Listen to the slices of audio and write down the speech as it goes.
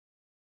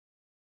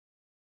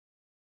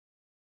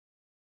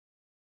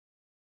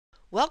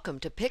Welcome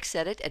to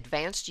PixEdit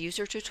Advanced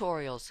User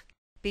Tutorials.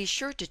 Be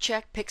sure to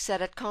check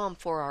PixEdit.com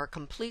for our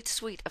complete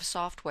suite of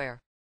software.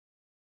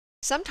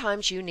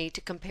 Sometimes you need to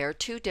compare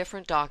two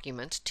different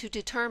documents to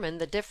determine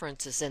the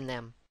differences in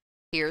them.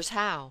 Here's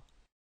how.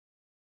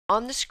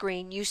 On the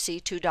screen you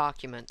see two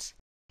documents.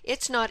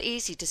 It's not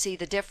easy to see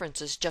the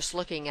differences just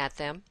looking at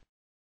them.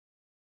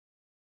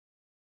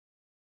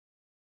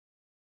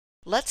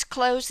 Let's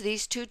close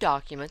these two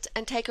documents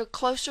and take a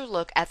closer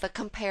look at the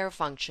Compare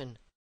function.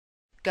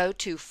 Go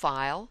to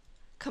File,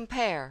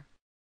 Compare.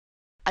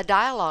 A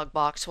dialog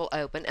box will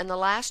open and the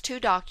last two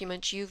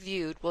documents you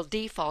viewed will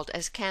default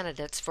as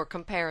candidates for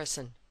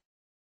comparison.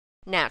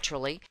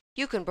 Naturally,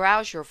 you can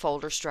browse your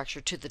folder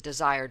structure to the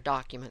desired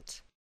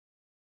documents.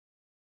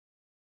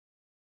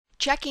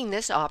 Checking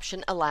this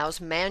option allows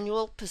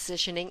manual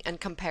positioning and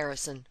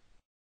comparison.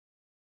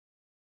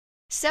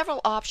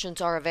 Several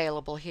options are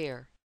available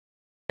here.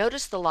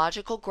 Notice the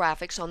logical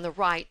graphics on the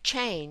right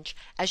change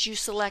as you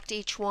select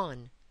each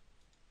one.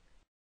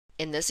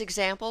 In this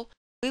example,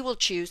 we will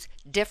choose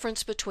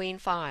Difference Between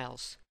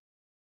Files.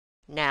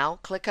 Now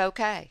click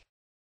OK.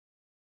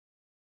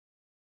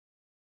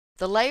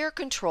 The layer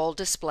control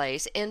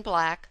displays in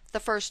black the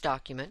first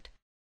document,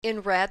 in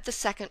red the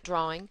second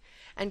drawing,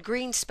 and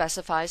green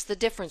specifies the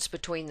difference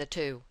between the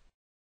two.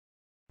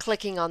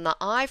 Clicking on the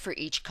eye for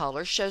each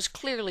color shows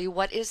clearly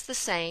what is the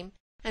same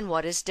and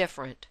what is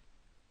different.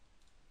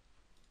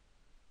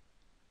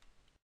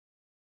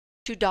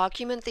 To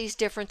document these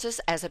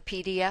differences as a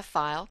PDF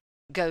file,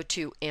 go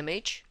to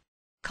Image,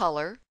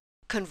 Color,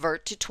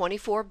 Convert to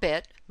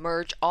 24-bit,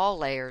 merge all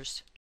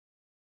layers.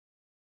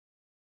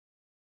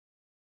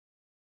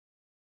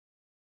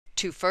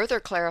 To further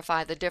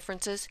clarify the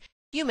differences,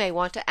 you may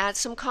want to add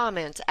some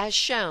comments as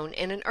shown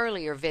in an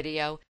earlier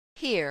video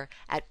here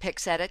at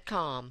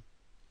PixEdit.com.